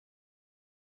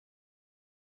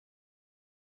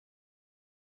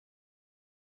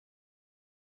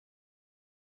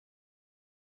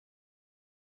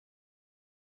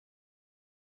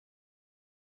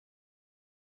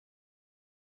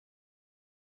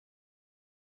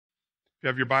If you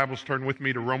have your Bibles, turn with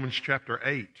me to Romans chapter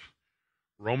 8.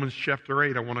 Romans chapter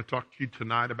 8, I want to talk to you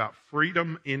tonight about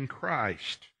freedom in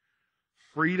Christ.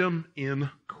 Freedom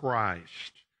in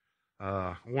Christ.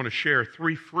 I want to share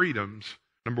three freedoms.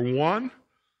 Number one,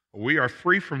 we are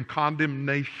free from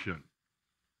condemnation.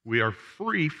 We are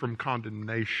free from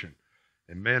condemnation.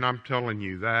 And man, I'm telling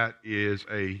you, that is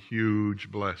a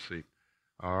huge blessing.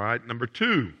 All right. Number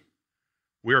two,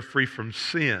 we are free from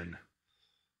sin.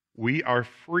 We are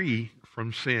free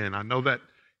from sin. I know that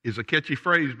is a catchy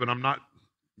phrase, but I'm not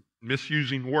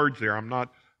misusing words there.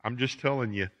 I'm just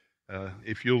telling you,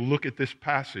 if you'll look at this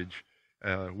passage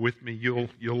with me,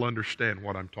 you'll understand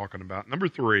what I'm talking about. Number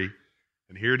three,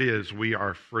 and here it is, we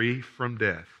are free from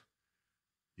death.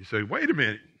 You say, wait a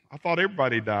minute, I thought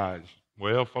everybody dies.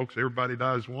 Well, folks, everybody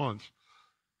dies once,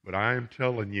 but I am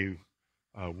telling you,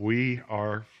 we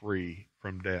are free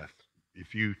from death.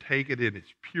 If you take it in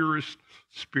its purest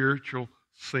spiritual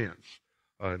sense,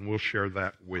 and we'll share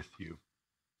that with you.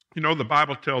 You know, the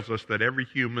Bible tells us that every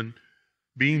human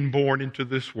being born into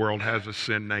this world has a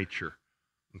sin nature.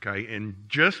 Okay, and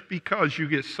just because you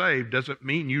get saved doesn't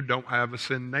mean you don't have a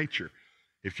sin nature.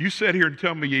 If you sit here and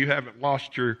tell me you haven't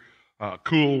lost your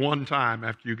cool one time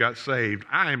after you got saved,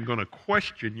 I am going to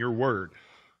question your word.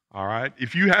 All right,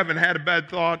 if you haven't had a bad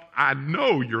thought, I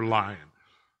know you're lying.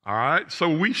 All right, so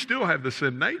we still have the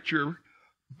sin nature,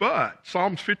 but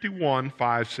Psalms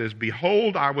 51:5 says,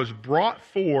 "Behold, I was brought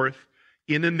forth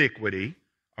in iniquity."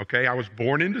 Okay, I was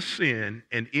born into sin,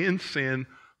 and in sin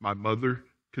my mother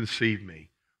conceived me.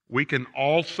 We can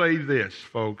all say this,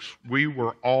 folks. We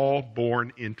were all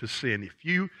born into sin.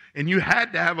 You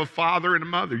had to have a father and a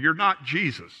mother. You're not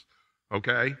Jesus,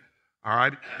 okay? All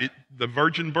right? The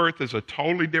virgin birth is a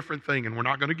totally different thing, and we're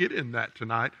not going to get in that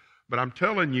tonight. But I'm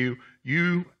telling you,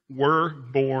 you were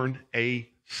born a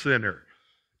sinner.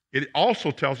 It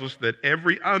also tells us that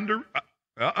every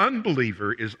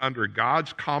unbeliever is under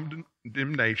God's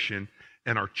condemnation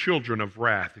and are children of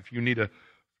wrath. If you need a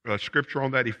scripture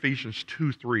on that, Ephesians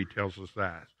 2:3 tells us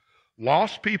that.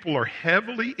 Lost people are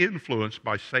heavily influenced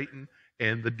by Satan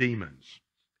and the demons.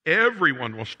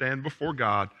 Everyone will stand before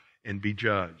God and be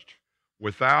judged.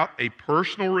 Without a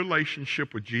personal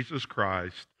relationship with Jesus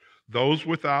Christ, those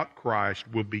without Christ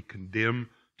will be condemned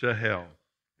to hell.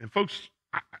 And folks,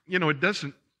 it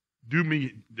doesn't do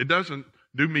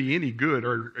me any good,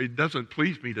 or it doesn't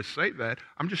please me to say that.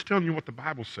 I'm just telling you what the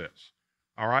Bible says.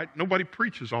 All right? Nobody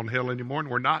preaches on hell anymore, and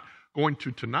we're not going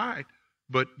to tonight,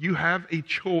 but you have a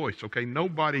choice, okay?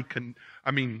 Nobody can,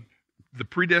 the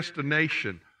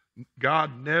predestination,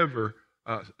 God never,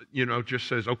 just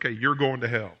says, okay, you're going to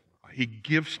hell. He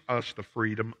gives us the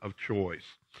freedom of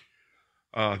choice.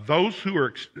 Those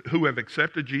who have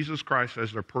accepted Jesus Christ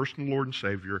as their personal Lord and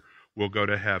Savior will go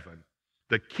to heaven.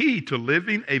 The key to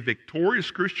living a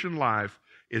victorious Christian life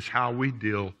is how we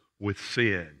deal with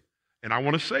sin. And I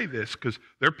want to say this because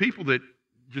there are people that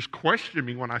just question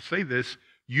me when I say this.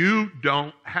 You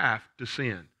don't have to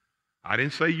sin. I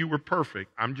didn't say you were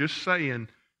perfect. I'm just saying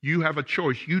you have a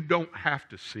choice. You don't have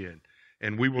to sin.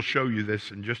 And we will show you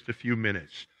this in just a few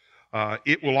minutes.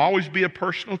 It will always be a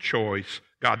personal choice.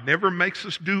 God never makes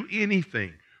us do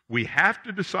anything. We have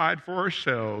to decide for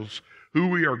ourselves who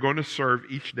we are going to serve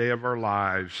each day of our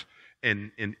lives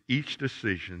and in each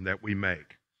decision that we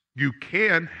make. You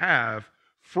can have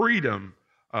freedom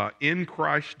in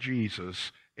Christ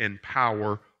Jesus and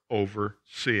power over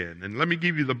sin. And let me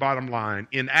give you the bottom line.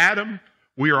 In Adam,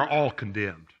 we are all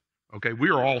condemned. Okay, we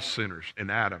are all sinners in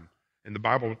Adam. And the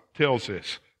Bible tells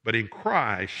us. But in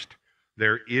Christ,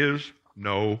 there is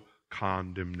no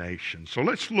condemnation. So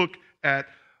let's look at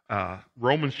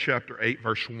Romans chapter 8,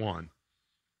 verse 1.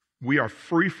 We are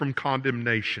free from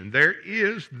condemnation. There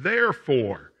is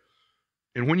therefore.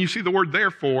 And when you see the word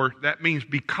therefore, that means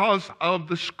because of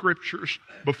the scriptures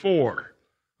before.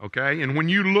 Okay? And when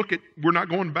you look at, we're not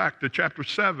going back to chapter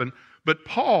 7, but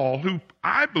Paul, who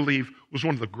I believe was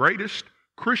one of the greatest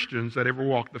Christians that ever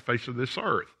walked the face of this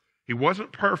earth. He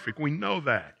wasn't perfect. We know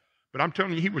that. But I'm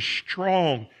telling you, he was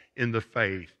strong in the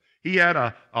faith. He had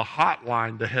a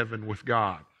hotline to heaven with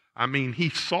God. He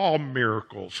saw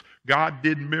miracles. God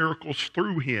did miracles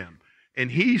through him. And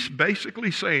he's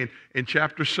basically saying in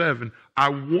chapter 7, I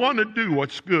want to do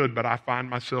what's good, but I find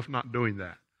myself not doing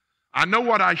that. I know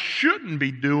what I shouldn't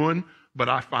be doing, but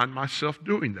I find myself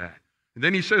doing that. And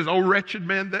then he says, oh, wretched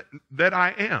man that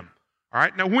I am. All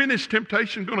right, now when is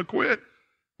temptation going to quit?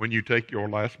 When you take your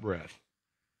last breath.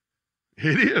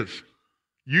 It is.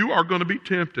 You are going to be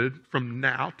tempted from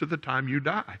now to the time you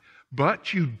die.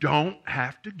 But you don't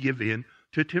have to give in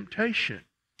to temptation.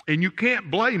 And you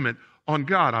can't blame it on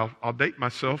God. I'll date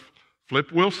myself. Flip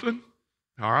Wilson,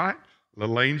 all right?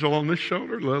 Little angel on this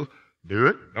shoulder, little, do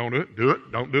it, don't do it, do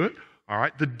it, don't do it. All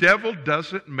right, the devil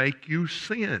doesn't make you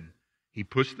sin. He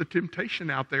puts the temptation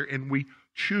out there and we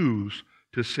choose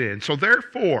to sin. So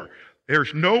therefore,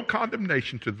 there's no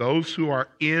condemnation to those who are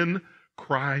in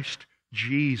Christ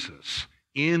Jesus.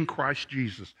 In Christ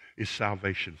Jesus is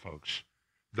salvation, folks.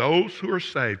 Those who are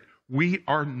saved, we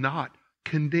are not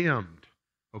condemned.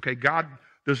 Okay, God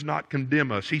does not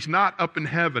condemn us. He's not up in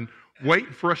heaven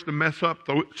waiting for us to mess up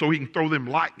so he can throw them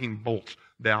lightning bolts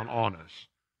down on us.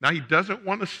 Now, he doesn't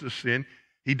want us to sin.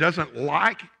 He doesn't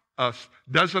like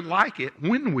it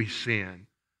when we sin.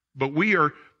 But we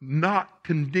are not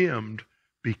condemned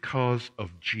because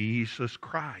of Jesus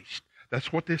Christ.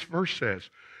 That's what this verse says.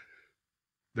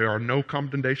 There are no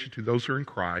condemnation to those who are in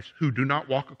Christ, who do not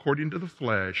walk according to the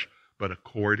flesh, but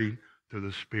according to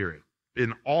the Spirit.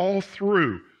 In all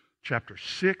through chapter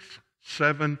 6,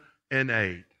 7, and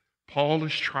 8, Paul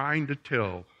is trying to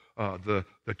tell the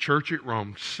church at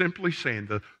Rome, simply saying,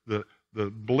 the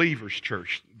believers'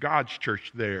 church, God's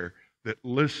church there, that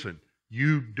listen,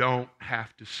 you don't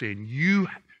have to sin.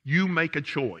 You make a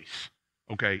choice.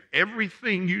 Okay?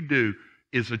 Everything you do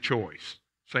is a choice.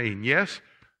 Saying yes.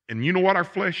 And you know what our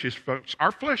flesh is, folks?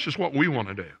 Our flesh is what we want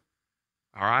to do.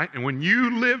 All right? And when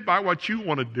you live by what you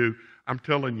want to do, I'm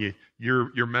telling you,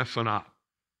 you're messing up.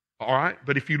 All right?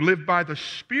 But if you live by the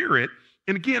Spirit,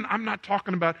 and again, I'm not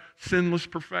talking about sinless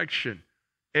perfection.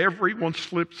 Everyone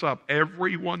slips up.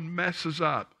 Everyone messes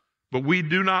up. But we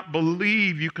do not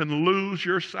believe you can lose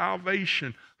your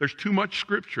salvation. There's too much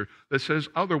scripture that says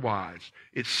otherwise.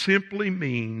 It simply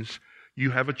means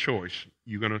you have a choice.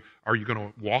 Are you going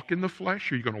to walk in the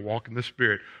flesh or are you going to walk in the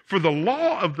Spirit? For the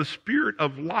law of the Spirit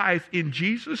of life in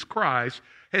Jesus Christ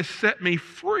has set me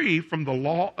free from the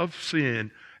law of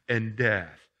sin and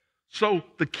death. So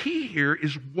the key here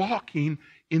is walking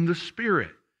in the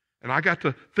Spirit. And I got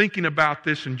to thinking about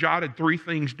this and jotted 3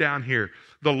 things down here.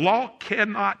 The law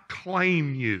cannot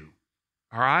claim you.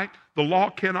 All right? The law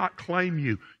cannot claim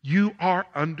you. You are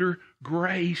under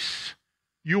grace.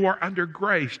 You are under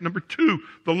grace. Number 2,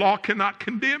 the law cannot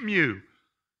condemn you.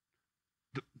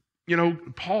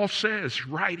 Paul says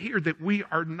right here that we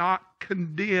are not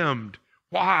condemned.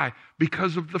 Why?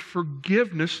 Because of the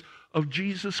forgiveness of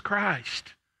Jesus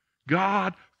Christ.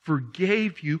 God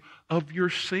forgave you of your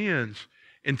sins.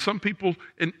 And some people,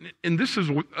 and this is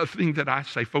a thing that I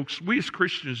say, folks, we as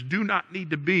Christians do not need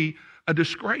to be a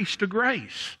disgrace to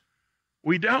grace.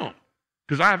 We don't.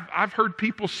 Because I've heard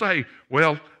people say,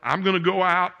 well, I'm going to go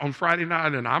out on Friday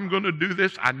night and I'm going to do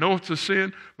this. I know it's a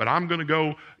sin, but I'm going to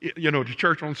go, to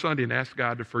church on Sunday and ask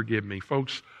God to forgive me.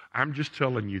 Folks, I'm just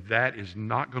telling you that is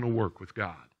not going to work with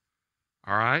God.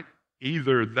 All right?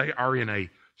 Either they are in a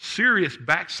serious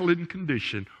backslidden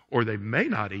condition or they may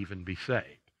not even be saved.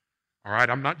 All right?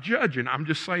 I'm not judging. I'm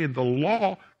just saying the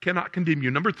law cannot condemn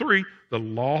you. Number 3, the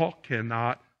law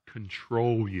cannot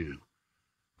control you.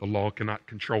 The law cannot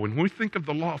control. And when we think of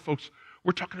the law, folks,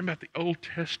 we're talking about the Old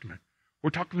Testament.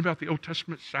 We're talking about the Old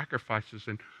Testament sacrifices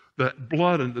and the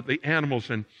blood and the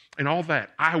animals and all that.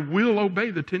 I will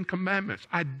obey the 10 commandments.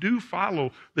 I do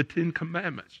follow the 10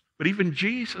 commandments. But even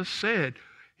Jesus said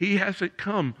he hasn't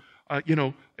come,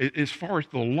 as far as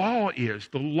the law is.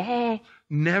 The law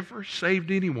never saved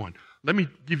anyone. Let me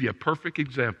give you a perfect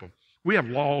example. We have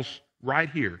laws right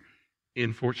here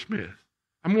in Fort Smith.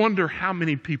 I wonder how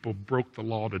many people broke the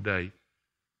law today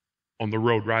on the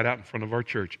road right out in front of our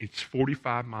church. It's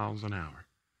 45 miles an hour.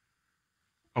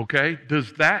 Okay?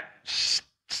 Does that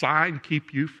sign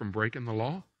keep you from breaking the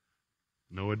law?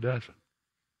 No, it doesn't.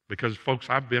 Because, folks,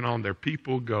 I've been on there.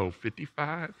 People go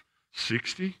 55,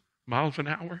 60 miles an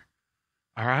hour.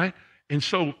 All right? And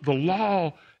so the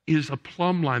law is a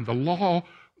plumb line. The law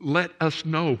let us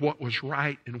know what was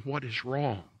right and what is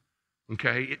wrong.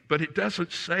 Okay? But it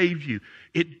doesn't save you.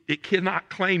 It cannot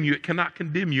claim you. It cannot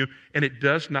condemn you. And it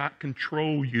does not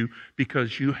control you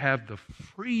because you have the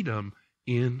freedom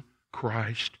in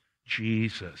Christ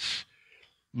Jesus.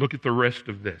 Look at the rest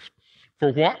of this.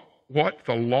 For what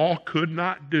the law could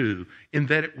not do, in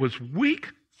that it was weak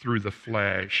through the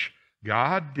flesh,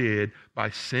 God did by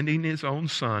sending his own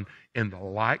Son in the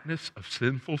likeness of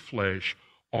sinful flesh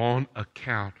on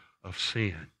account of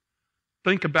sin.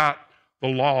 Think about the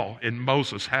law and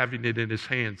Moses having it in his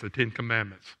hands, the 10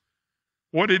 Commandments.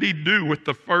 What did he do with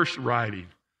the first writing?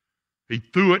 He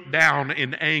threw it down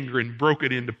in anger and broke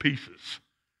it into pieces.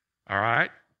 All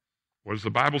right? What does the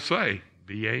Bible say?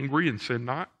 Be angry and sin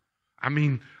not. I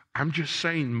mean, I'm just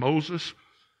saying Moses,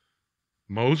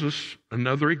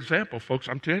 another example, folks.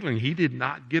 I'm telling you, he did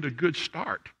not get a good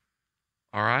start.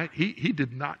 All right? He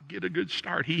did not get a good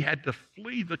start. He had to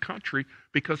flee the country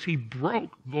because he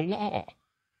broke the law.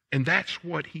 And that's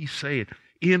what he's saying.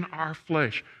 In our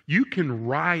flesh, you can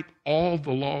write all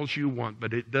the laws you want,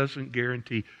 but it doesn't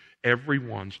guarantee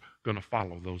everyone's going to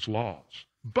follow those laws.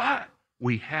 But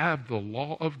we have the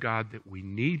law of God that we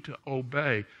need to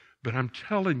obey. But I'm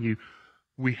telling you,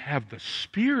 we have the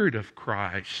Spirit of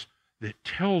Christ that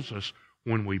tells us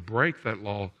when we break that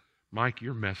law, Mike,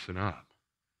 you're messing up.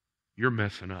 You're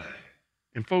messing up.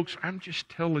 And folks, I'm just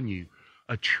telling you,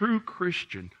 a true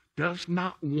Christian does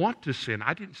not want to sin.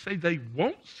 I didn't say they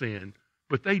won't sin,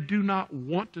 but they do not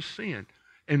want to sin.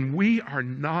 And we are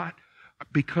not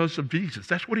because of Jesus.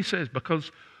 That's what he says,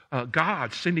 because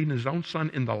God sending his own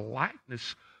Son in the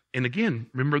likeness. And again,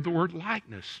 remember the word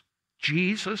likeness.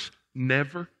 Jesus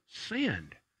never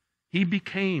sinned. He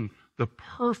became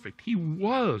he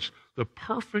was the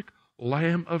perfect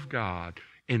Lamb of God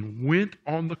and went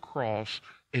on the cross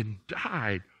and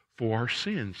died for our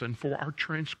sins and for our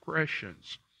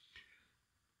transgressions.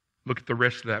 Look at the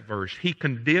rest of that verse. He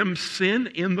condemns sin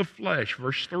in the flesh,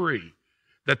 verse 3,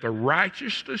 that the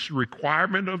righteousness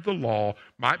requirement of the law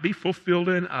might be fulfilled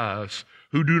in us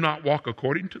who do not walk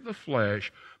according to the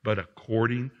flesh, but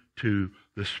according to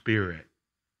the Spirit.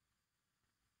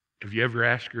 Have you ever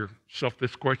asked yourself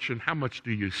this question? How much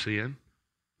do you sin?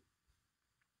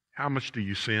 How much do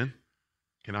you sin?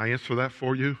 Can I answer that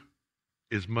for you?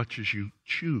 As much as you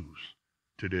choose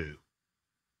to do.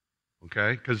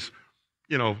 Okay? Because,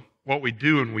 what we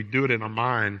do, and we do it in our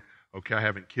mind, okay, I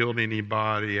haven't killed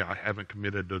anybody, I haven't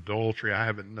committed adultery, I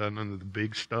haven't done none of the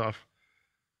big stuff.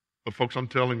 But folks, I'm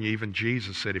telling you, even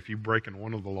Jesus said, if you're breaking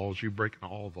one of the laws, you're breaking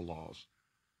all of the laws.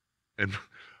 And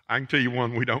I can tell you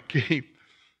one we don't keep.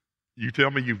 You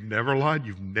tell me you've never lied,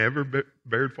 you've never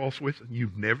bared false witness,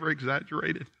 you've never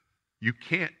exaggerated. You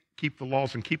can't keep the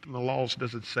laws, and keeping the laws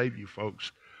doesn't save you,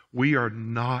 folks. We are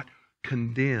not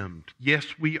condemned. Yes,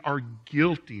 we are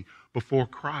guilty before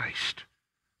Christ,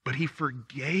 but he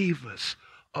forgave us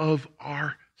of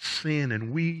our sin,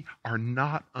 and we are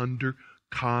not under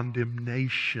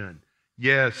condemnation.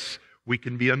 Yes, we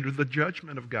can be under the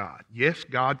judgment of God. Yes,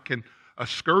 God can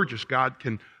scourge us. God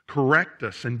can correct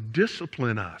us and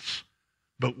discipline us,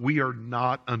 but we are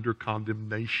not under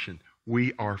condemnation.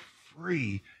 We are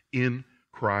free in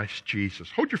Christ Jesus.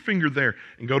 Hold your finger there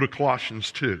and go to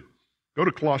Colossians 2. Go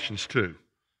to Colossians 2.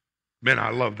 Man, I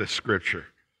love this scripture.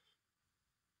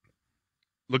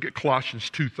 Look at Colossians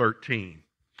 2:13.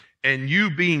 And you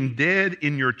being dead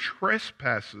in your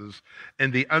trespasses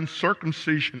and the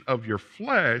uncircumcision of your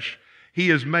flesh, he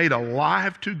is made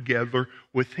alive together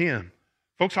with him.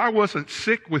 Folks, I wasn't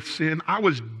sick with sin. I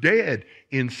was dead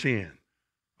in sin.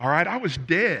 All right? I was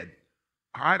dead.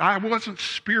 All right? I wasn't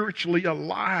spiritually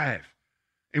alive.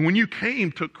 And when you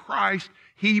came to Christ,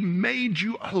 he made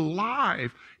you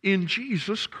alive in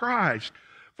Jesus Christ.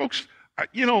 Folks,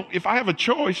 if I have a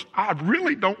choice, I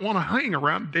really don't want to hang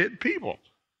around dead people.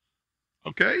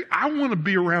 Okay? I want to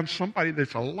be around somebody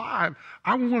that's alive.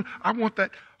 I want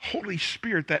that Holy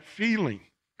Spirit, that feeling.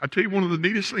 I tell you one of the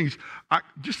neatest things.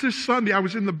 Just this Sunday, I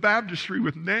was in the baptistry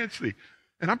with Nancy.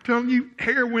 And I'm telling you,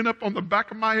 hair went up on the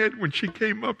back of my head when she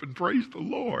came up and praised the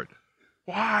Lord.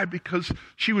 Why? Because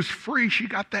she was free. She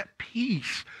got that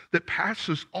peace that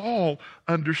passes all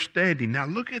understanding. Now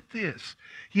look at this.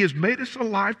 He has made us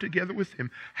alive together with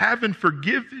him, having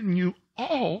forgiven you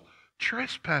all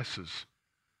trespasses.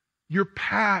 Your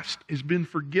past has been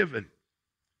forgiven.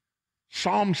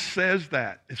 Psalm says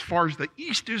that as far as the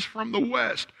east is from the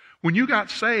west. When you got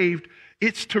saved,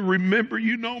 it's to remember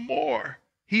you no more.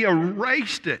 He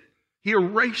erased it. He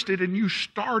erased it and you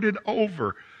started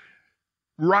over.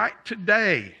 Right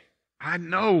today, I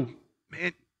know,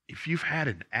 man, if you've had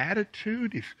an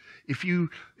attitude, if you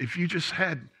just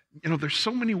had, there's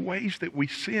so many ways that we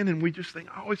sin and we just think,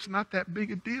 oh, it's not that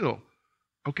big a deal.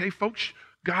 Okay, folks,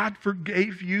 God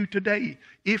forgave you today.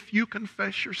 If you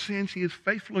confess your sins, he is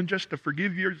faithful and just to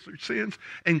forgive your sins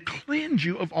and cleanse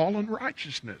you of all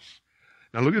unrighteousness.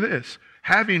 Now look at this.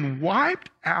 Having wiped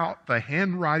out the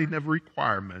handwriting of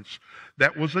requirements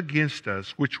that was against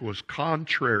us, which was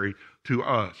contrary to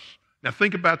us. Now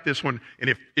think about this one.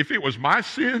 And if it was my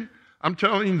sin, I'm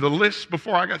telling you the list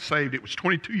before I got saved, it was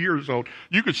 22 years old.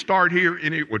 You could start here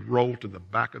and it would roll to the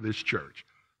back of this church.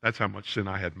 That's how much sin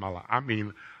I had in my life. I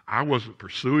mean, I wasn't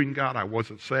pursuing God. I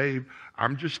wasn't saved.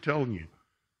 I'm just telling you.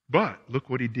 But look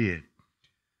what he did.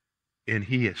 And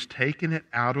he has taken it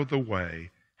out of the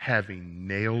way, having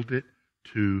nailed it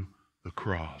to the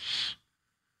cross.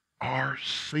 Our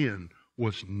sin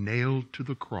was nailed to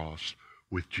the cross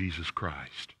with Jesus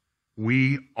Christ.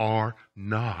 We are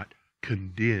not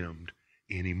condemned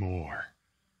anymore.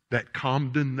 That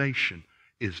condemnation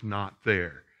is not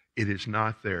there. It is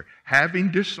not there.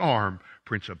 Having disarmed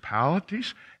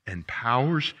principalities and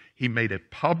powers, he made a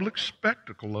public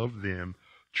spectacle of them,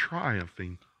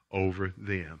 triumphing over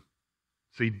them.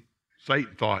 See,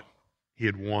 Satan thought he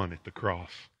had won at the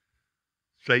cross.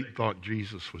 Satan thought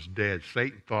Jesus was dead.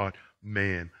 Satan thought,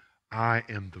 man, I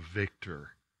am the victor.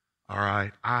 All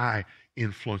right? I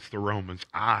influenced the Romans.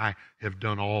 I have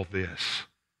done all this.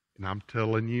 And I'm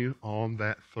telling you, on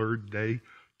that third day,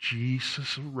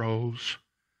 Jesus arose.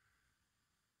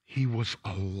 He was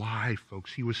alive,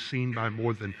 folks. He was seen by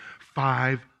more than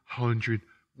 500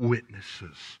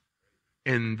 witnesses.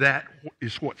 And that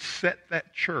is what set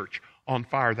that church on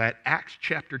fire, that Acts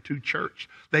chapter 2 church.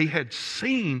 They had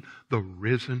seen the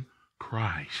risen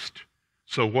Christ.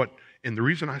 So what, and the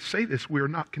reason I say this, we are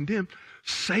not condemned.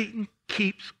 Satan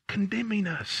keeps condemning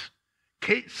us.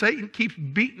 Satan keeps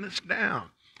beating us down.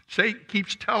 Satan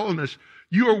keeps telling us,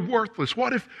 you are worthless.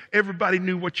 What if everybody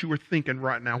knew what you were thinking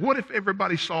right now? What if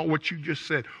everybody saw what you just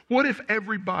said? What if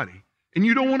everybody? And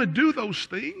you don't want to do those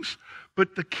things.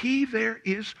 But the key there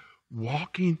is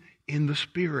walking in the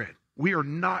Spirit. We are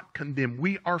not condemned.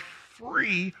 We are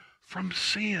free from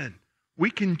sin. We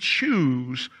can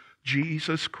choose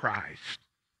Jesus Christ.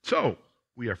 So,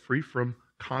 we are free from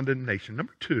condemnation.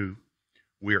 Number 2,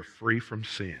 we are free from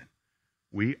sin.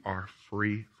 We are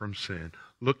free from sin.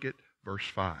 Look at verse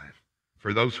 5.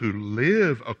 For those who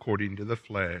live according to the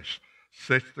flesh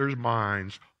set their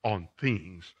minds on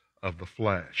things of the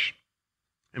flesh.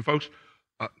 And folks,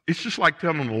 it's just like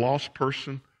telling a lost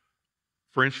person,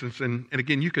 for instance, and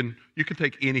again, you can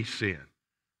take any sin.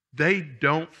 They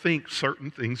don't think certain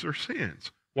things are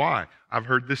sins. Why? I've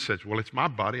heard this said, well, it's my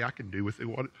body. I can do with it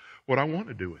what I want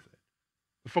to do with it.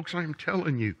 But folks, I'm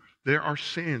telling you, there are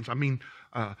sins. I mean,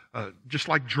 just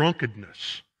like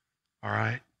drunkenness, all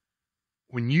right?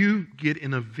 When you get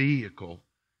in a vehicle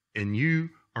and you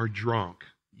are drunk,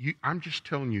 I'm just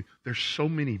telling you, there's so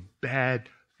many bad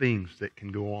things that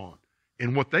can go on.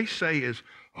 And what they say is,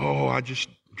 oh, I just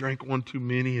drank one too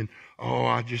many, and oh,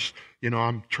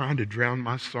 I'm trying to drown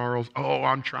my sorrows. Oh,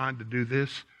 I'm trying to do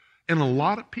this. And a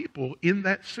lot of people in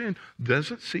that sin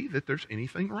doesn't see that there's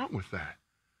anything wrong with that.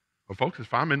 Well, folks,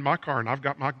 if I'm in my car and I've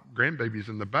got my grandbabies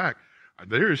in the back,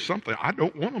 there is something, I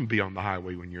don't want them to be on the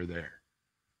highway when you're there.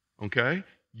 Okay?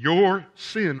 Your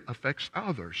sin affects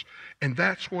others. And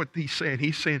that's what he's saying.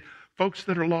 He's saying, folks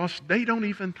that are lost, they don't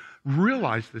even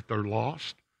realize that they're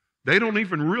lost. They don't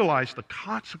even realize the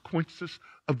consequences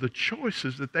of the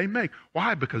choices that they make.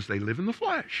 Why? Because they live in the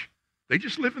flesh. They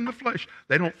just live in the flesh.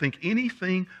 They don't think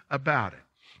anything about it.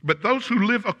 But those who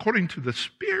live according to the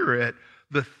Spirit,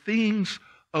 the things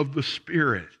of the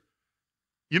Spirit.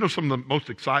 You know some of the most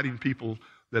exciting people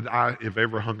that I have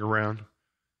ever hung around?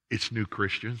 It's new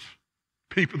Christians.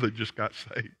 People that just got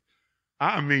saved.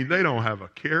 I mean, they don't have a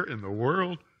care in the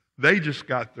world. They just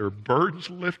got their burdens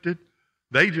lifted.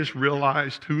 They just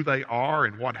realized who they are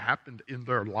and what happened in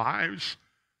their lives.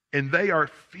 And they are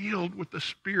filled with the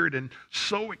Spirit and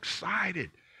so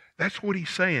excited. That's what he's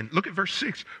saying. Look at verse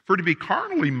 6. For to be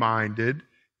carnally minded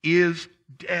is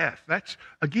death. That's,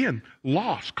 again,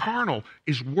 lost. Carnal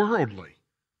is worldly.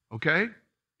 Okay?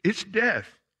 It's death.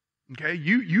 Okay?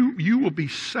 You will be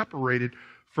separated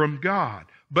from God.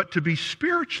 But to be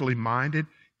spiritually minded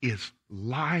is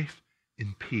life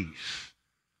and peace.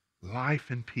 Life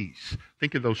and peace.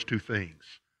 Think of those two things.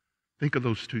 Think of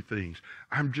those two things.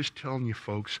 I'm just telling you,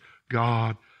 folks,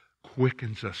 God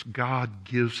quickens us. God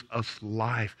gives us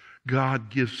life. God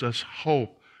gives us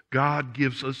hope. God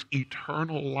gives us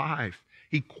eternal life.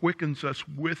 He quickens us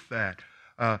with that.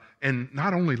 And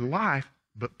not only life,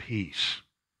 but peace.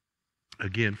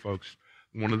 Again, folks,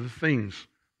 one of the things,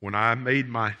 when I made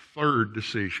my third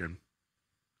decision,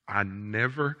 I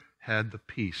never had the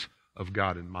peace of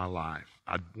God in my life.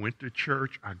 I went to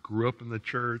church. I grew up in the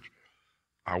church.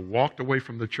 I walked away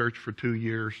from the church for 2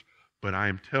 years. But I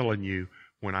am telling you,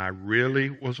 when I really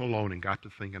was alone and got to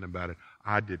thinking about it,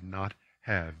 I did not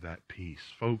have that peace.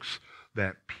 Folks,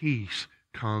 that peace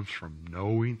comes from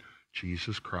knowing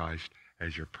Jesus Christ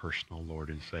as your personal Lord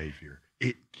and Savior.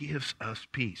 It gives us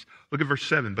peace. Look at verse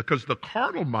 7. Because the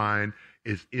carnal mind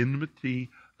is enmity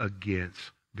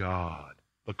against God.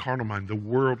 The carnal mind, the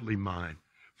worldly mind.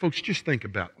 Folks, just think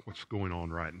about what's going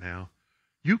on right now.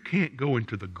 You can't go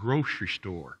into the grocery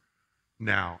store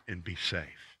now and be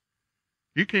safe.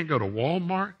 You can't go to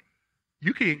Walmart.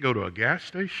 You can't go to a gas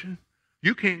station.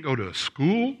 You can't go to a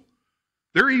school.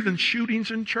 There are even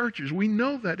shootings in churches. We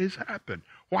know that has happened.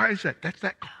 Why is that? That's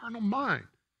that carnal mind.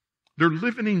 They're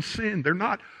living in sin. They're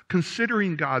not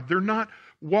considering God. They're not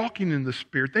walking in the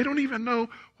Spirit. They don't even know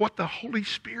what the Holy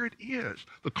Spirit is.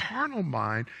 The carnal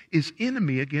mind is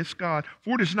enemy against God,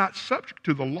 for it is not subject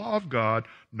to the law of God,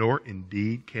 nor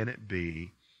indeed can it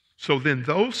be. So then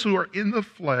those who are in the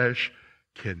flesh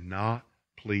cannot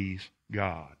please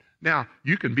God. Now,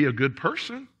 you can be a good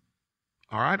person.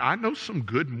 All right, I know some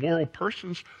good moral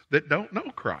persons that don't know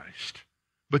Christ,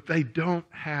 but they don't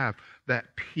have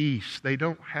that peace. They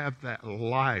don't have that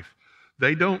life.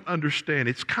 They don't understand.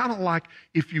 It's kind of like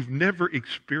if you've never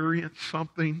experienced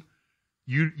something,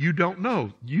 you don't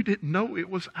know. You didn't know it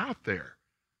was out there.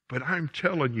 But I'm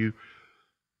telling you,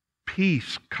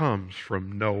 peace comes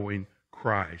from knowing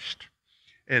Christ.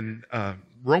 And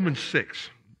Romans 6,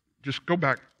 just go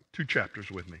back 2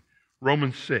 chapters with me.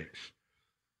 Romans 6.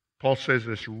 Paul says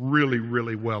this really,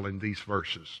 really well in these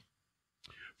verses.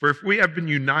 For if we have been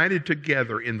united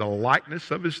together in the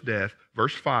likeness of his death,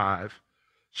 verse 5,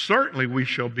 certainly we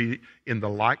shall be in the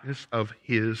likeness of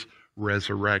his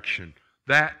resurrection.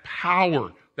 That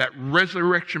power, that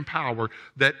resurrection power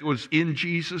that was in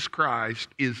Jesus Christ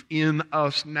is in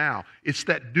us now. It's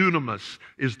that dunamis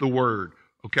is the word,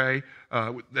 okay?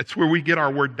 That's where we get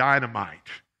our word dynamite.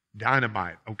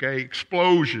 Dynamite, okay?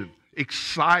 Explosion,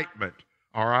 excitement.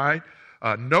 All right?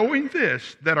 Knowing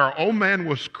this, that our old man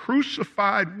was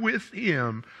crucified with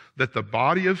him, that the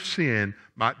body of sin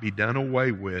might be done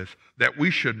away with, that we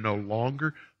should no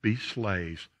longer be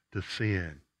slaves to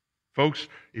sin. Folks,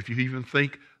 if you even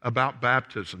think about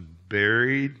baptism,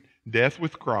 buried, death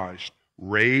with Christ,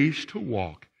 raised to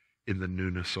walk in the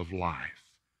newness of life.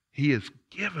 He has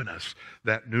given us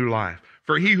that new life.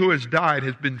 For he who has died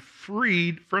has been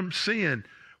freed from sin.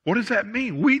 What does that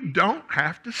mean? We don't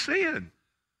have to sin.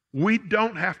 We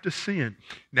don't have to sin.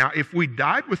 Now, if we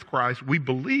died with Christ, we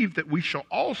believe that we shall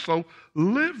also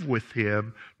live with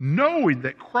him, knowing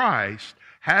that Christ,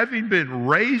 having been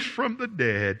raised from the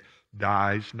dead,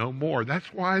 dies no more.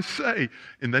 That's why I say,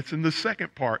 and that's in the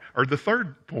second part, or the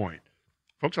third point.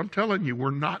 Folks, I'm telling you,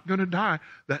 we're not going to die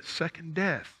that second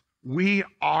death. We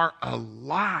are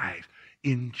alive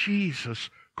in Jesus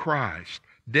Christ.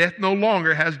 Death no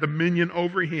longer has dominion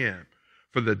over him.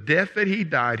 For the death that he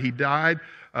died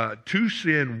to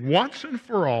sin once and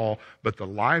for all, but the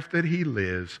life that he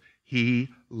lives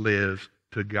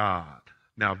to God.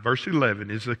 Now, verse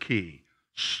 11 is the key.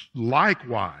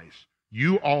 Likewise,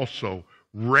 you also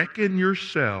reckon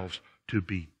yourselves to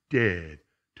be dead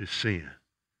to sin.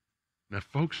 Now,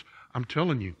 folks, I'm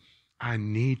telling you, I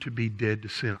need to be dead to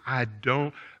sin.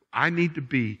 I need to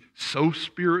be so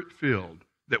Spirit-filled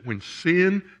that when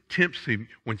sin tempts him,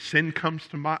 when sin comes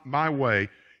to my way,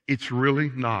 it's really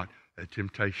not a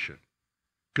temptation.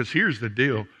 Because here's the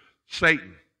deal.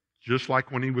 Satan, just like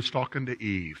when he was talking to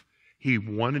Eve, he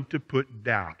wanted to put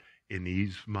doubt in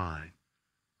Eve's mind.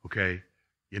 Okay?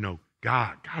 You know,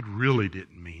 God really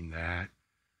didn't mean that.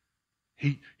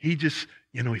 He just,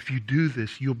 if you do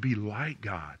this, you'll be like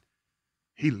God.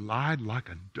 He lied like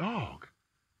a dog.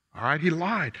 All right? He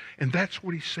lied. And that's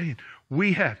what he's saying.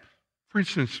 We have, for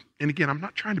instance, and again, I'm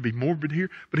not trying to be morbid here,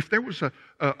 but if there was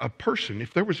a person,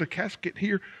 if there was a casket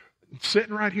here,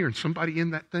 sitting right here and somebody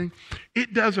in that thing,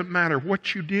 it doesn't matter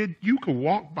what you did. You could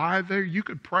walk by there, you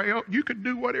could pray, you could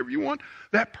do whatever you want.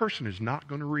 That person is not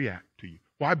going to react to you.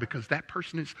 Why? Because that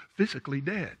person is physically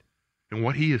dead. And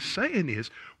what he is saying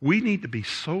is we need to be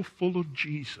so full of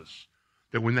Jesus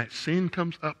that when that sin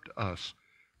comes up to us,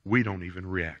 we don't even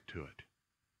react to it.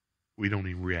 We don't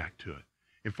even react to it.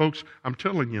 And folks, I'm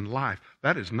telling you in life,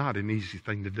 that is not an easy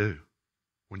thing to do.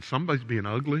 When somebody's being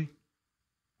ugly,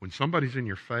 when somebody's in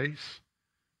your face,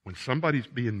 when somebody's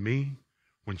being mean,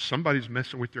 when somebody's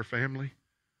messing with your family,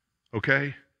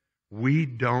 okay, we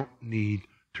don't need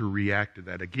to react to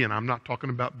that. Again, I'm not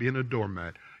talking about being a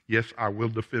doormat. Yes, I will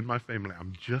defend my family.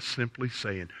 I'm just simply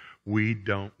saying we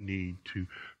don't need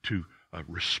to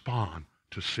respond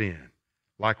to sin.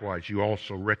 Likewise, you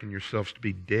also reckon yourselves to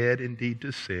be dead indeed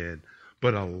to sin,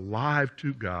 but alive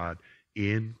to God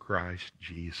in Christ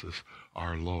Jesus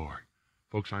our Lord.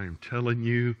 Folks, I am telling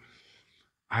you,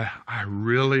 I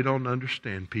really don't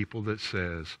understand people that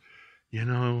says,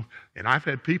 and I've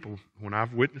had people, when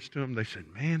I've witnessed to them, they said,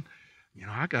 man,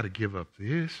 I got to give up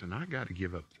this, and I got to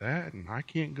give up that, and I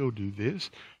can't go do this,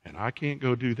 and I can't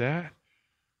go do that.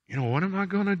 What am I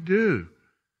going to do?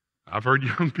 I've heard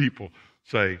young people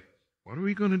say, what are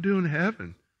we going to do in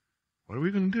heaven? What are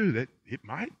we going to do?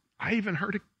 I even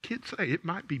heard a kid say, it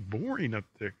might be boring up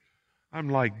there. I'm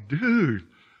like, dude,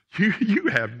 you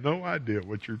have no idea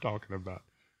what you're talking about.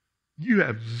 You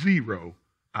have zero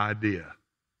idea.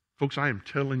 Folks, I am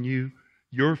telling you,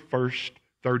 your first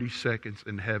 30 seconds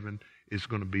in heaven is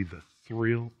going to be the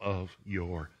thrill of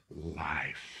your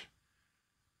life.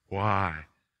 Why?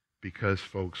 Because,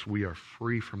 folks, we are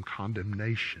free from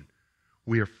condemnation.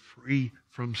 We are free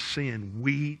from sin.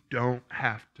 We don't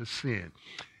have to sin.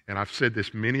 And I've said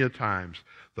this many a times,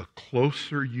 the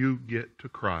closer you get to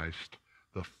Christ,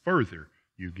 the further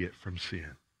you get from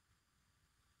sin.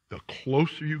 The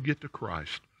closer you get to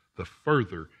Christ, the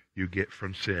further you get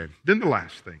from sin. Then the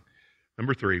last thing,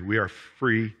 number 3, we are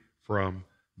free from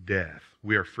death.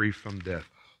 We are free from death.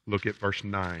 Look at verse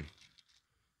 9.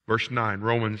 Verse 9,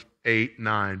 Romans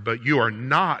 8:9. But you are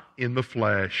not in the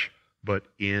flesh, but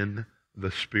in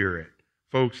the Spirit.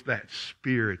 Folks, that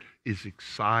Spirit is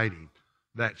exciting.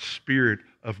 That Spirit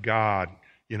of God,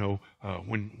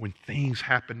 when things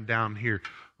happen down here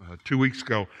 2 weeks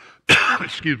ago,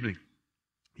 excuse me,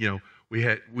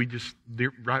 we just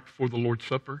right before the Lord's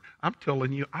Supper, I'm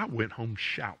telling you, I went home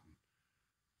shouting.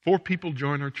 4 people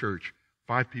join our church.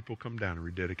 5 people come down and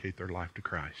rededicate their life to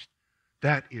Christ.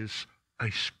 That is a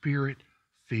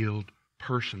Spirit-filled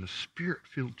person, a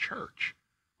Spirit-filled church.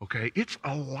 Okay? It's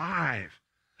alive.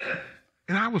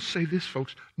 And I will say this,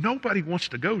 folks, nobody wants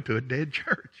to go to a dead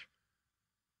church.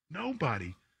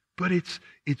 Nobody. But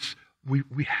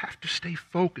we have to stay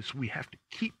focused. We have to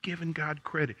keep giving God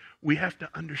credit. We have to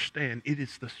understand it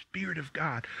is the Spirit of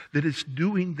God that is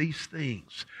doing these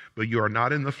things. But you are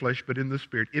not in the flesh, but in the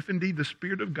Spirit, if indeed the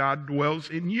Spirit of God dwells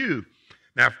in you.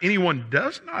 Now, if anyone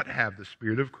does not have the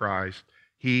Spirit of Christ,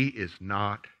 he is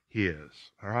not his.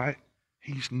 All right?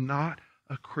 He's not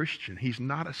a Christian. He's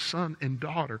not a son and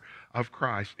daughter of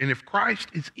Christ. And if Christ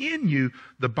is in you,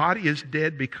 the body is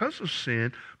dead because of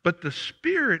sin, but the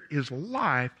Spirit is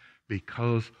life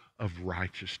because of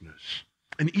righteousness.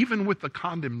 And even with the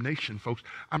condemnation, folks,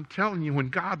 I'm telling you, when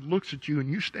God looks at you and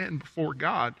you stand before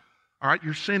God, all right,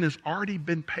 your sin has already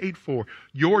been paid for.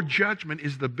 Your judgment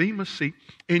is the bema seat,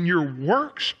 and your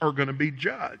works are going to be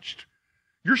judged.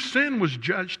 Your sin was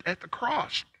judged at the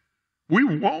cross. We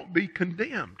won't be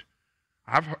condemned.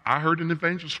 I heard an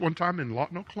evangelist one time in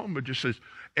Lawton, Oklahoma, just says,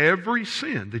 every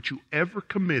sin that you ever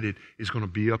committed is going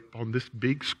to be up on this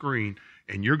big screen,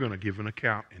 and you're going to give an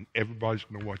account, and everybody's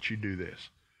going to watch you do this.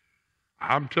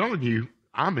 I'm telling you,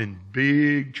 I'm in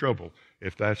big trouble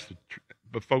if that's the truth.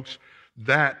 But folks,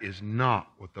 that is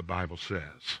not what the Bible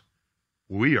says.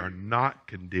 We are not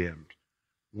condemned.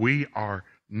 We are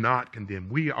not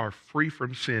condemned. We are free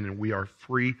from sin, and we are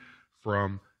free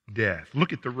from death.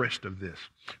 Look at the rest of this.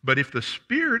 But if the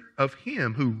Spirit of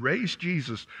Him who raised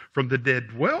Jesus from the dead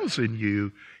dwells in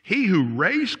you, He who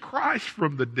raised Christ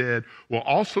from the dead will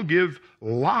also give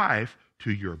life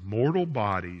to your mortal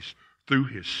bodies through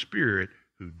His Spirit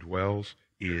who dwells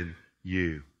in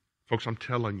you. Folks, I'm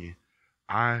telling you,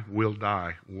 I will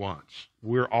die once.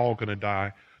 We're all going to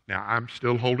die. Now, I'm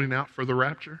still holding out for the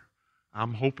rapture.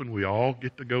 I'm hoping we all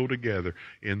get to go together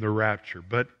in the rapture.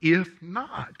 But if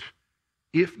not,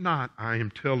 I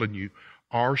am telling you,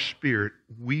 our spirit,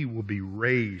 we will be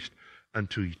raised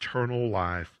unto eternal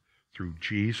life through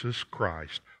Jesus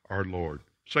Christ our Lord.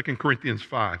 2 Corinthians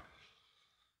 5.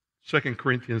 2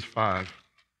 Corinthians 5.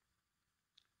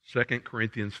 2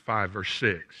 Corinthians 5, verse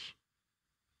 6.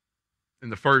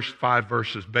 And the first 5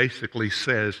 verses basically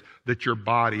says that your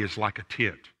body is like a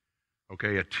tent.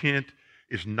 Okay, a tent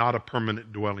is not a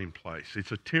permanent dwelling place.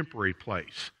 It's a temporary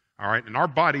place. All right, and our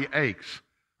body aches.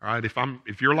 All right,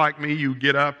 if you're like me, you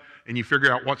get up and you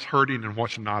figure out what's hurting and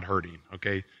what's not hurting,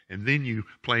 okay? And then you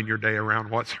plan your day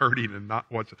around what's hurting and not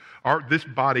what's... This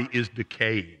body is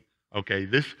decaying, okay?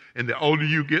 And the older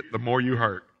you get, the more you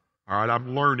hurt. All right,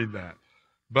 I'm learning that.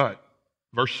 But,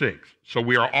 verse 6, so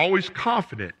we are always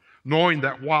confident, knowing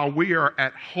that while we are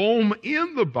at home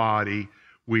in the body,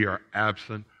 we are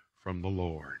absent from the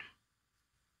Lord.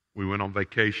 We went on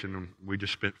vacation and we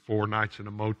just spent 4 nights in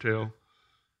a motel.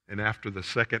 And after the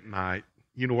second night,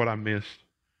 you know what I missed?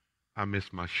 I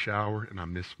missed my shower and I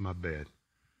missed my bed.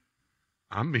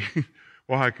 I mean,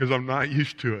 why? Because I'm not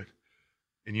used to it.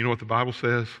 And you know what the Bible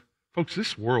says? Folks,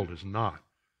 this world is not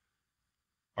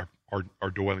our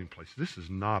dwelling place. This is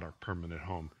not our permanent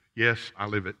home. Yes, I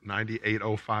live at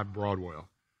 9805 Broadwell.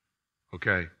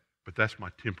 Okay, but that's my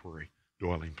temporary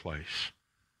dwelling place.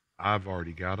 I've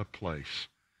already got a place.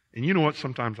 And you know what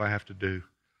sometimes I have to do?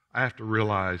 I have to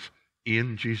realize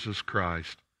in Jesus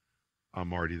Christ,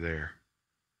 I'm already there.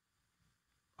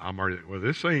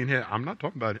 This ain't heaven. I'm not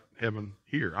talking about heaven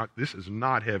here. This is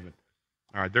not heaven.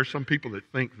 All right, there's some people that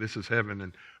think this is heaven,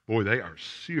 and boy, they are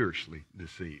seriously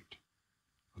deceived.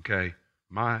 Okay,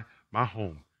 my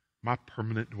home, my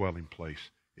permanent dwelling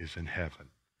place is in heaven.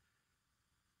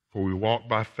 For we walk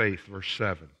by faith, verse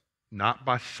 7, not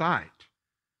by sight.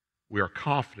 We are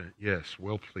confident, yes,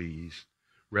 well pleased,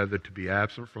 Rather, to be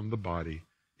absent from the body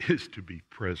is to be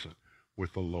present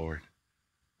with the Lord.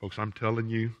 Folks, I'm telling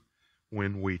you,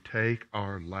 when we take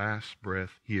our last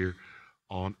breath here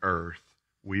on earth,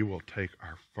 we will take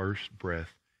our first breath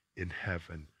in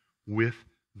heaven with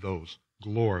those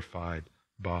glorified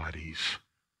bodies.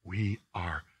 We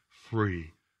are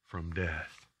free from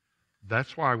death.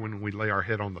 That's why when we lay our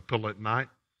head on the pillow at night,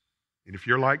 and if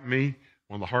you're like me,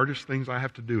 one of the hardest things I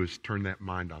have to do is turn that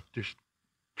mind off. Just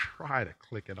try to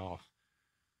click it off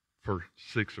for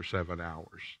 6 or 7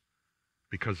 hours,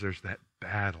 because there's that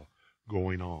battle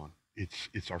going on.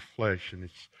 It's our flesh and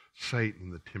it's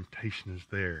Satan. The temptation is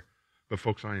there. But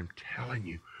folks, I am telling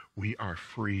you, we are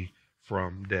free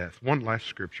from death. One last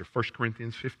scripture, 1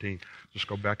 Corinthians 15. Just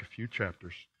go back a few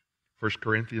chapters. 1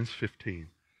 Corinthians 15,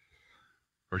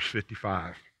 verse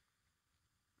 55.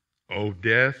 O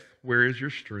death, where is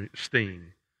your sting?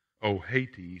 O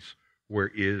Hades,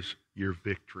 where is your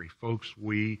victory? Folks,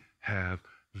 we have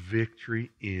victory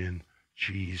in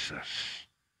Jesus.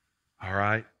 All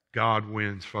right? God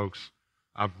wins, folks.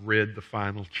 I've read the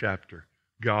final chapter.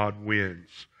 God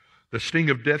wins. The sting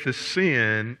of death is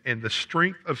sin, and the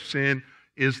strength of sin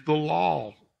is the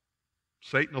law.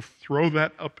 Satan will throw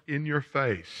that up in your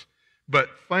face. But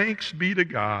thanks be to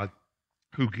God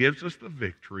who gives us the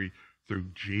victory through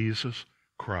Jesus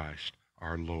Christ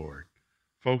our Lord.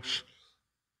 Folks,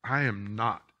 in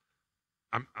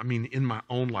my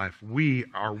own life, we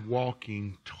are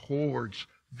walking towards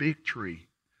victory.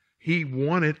 He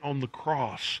won it on the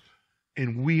cross,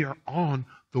 and we are on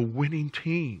the winning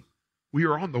team. We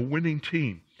are on the winning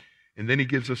team. And then he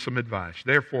gives us some advice.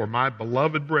 Therefore, my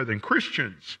beloved brethren,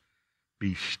 Christians,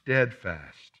 be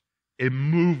steadfast,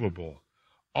 immovable,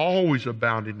 always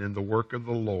abounding in the work of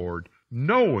the Lord,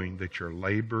 knowing that your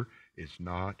labor is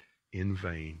not in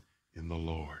vain in the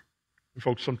Lord. And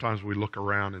folks, sometimes we look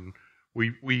around and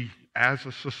we as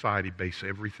a society base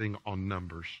everything on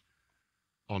numbers.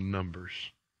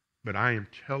 But I am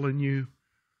telling you,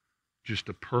 just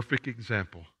a perfect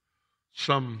example.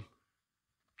 Some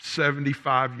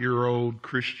 75-year-old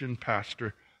Christian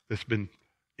pastor that's been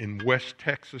in West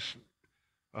Texas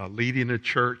leading a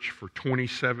church for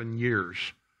 27 years,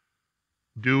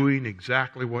 doing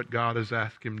exactly what God has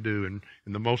asked him to do, and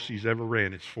the most he's ever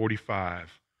ran is 45,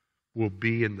 will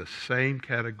be in the same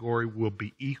category, will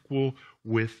be equal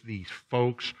with these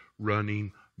folks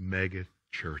running mega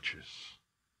churches.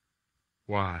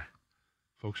 Why?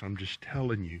 Folks, I'm just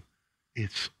telling you,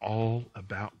 it's all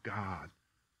about God,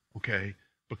 okay?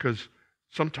 Because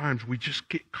sometimes we just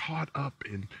get caught up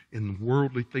in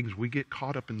worldly things. We get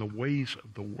caught up in the ways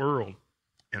of the world.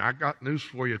 And I got news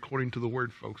for you according to the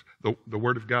Word, folks, the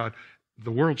Word of God.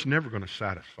 The world's never going to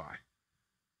satisfy.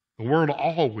 The world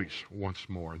always wants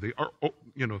more.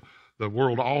 The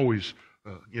world always,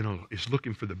 is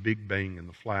looking for the big bang and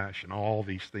the flash and all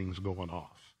these things going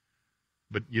off.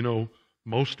 But,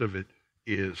 most of it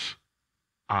is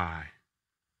I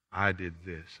did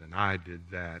this and I did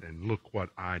that and look what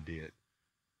I did.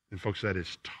 And folks, that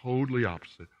is totally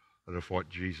opposite of what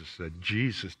Jesus said.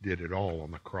 Jesus did it all on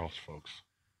the cross, folks.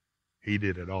 He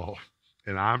did it all.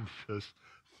 And I'm just,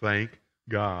 thank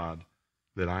God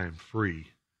that I am free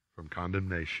from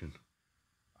condemnation.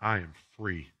 I am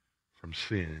free from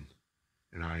sin.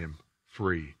 And I am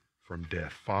free from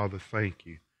death. Father, thank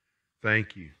you.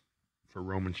 Thank you for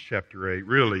Romans chapter 8.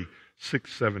 Really,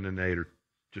 6, 7, and 8 are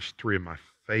just three of my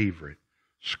favorite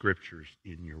scriptures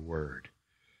in your word.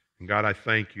 And God, I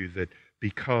thank you that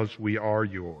because we are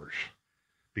yours,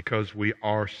 because we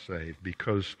are saved,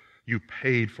 because you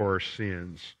paid for our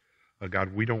sins,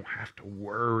 God, we don't have to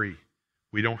worry.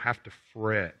 We don't have to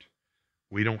fret.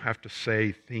 We don't have to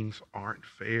say things aren't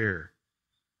fair.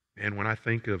 And when I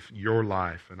think of your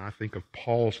life and I think of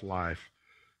Paul's life,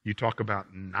 you talk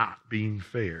about not being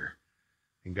fair.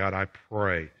 And God, I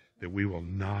pray that we will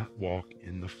not walk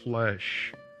in the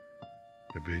flesh,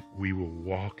 but we will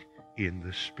walk in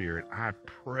the Spirit. I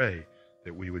pray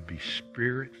that we would be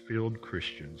Spirit-filled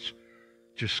Christians,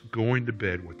 just going to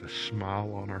bed with a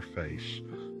smile on our face,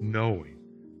 knowing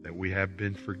that we have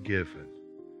been forgiven,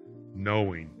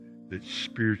 knowing that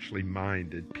spiritually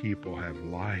minded people have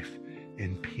life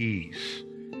and peace,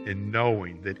 and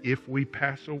knowing that if we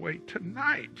pass away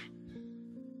tonight,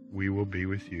 we will be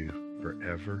with you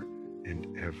forever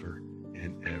and ever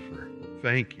and ever.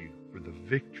 Thank you for the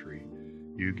victory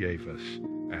you gave us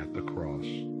at the cross.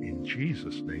 In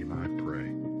Jesus' name I pray.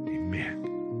 Amen.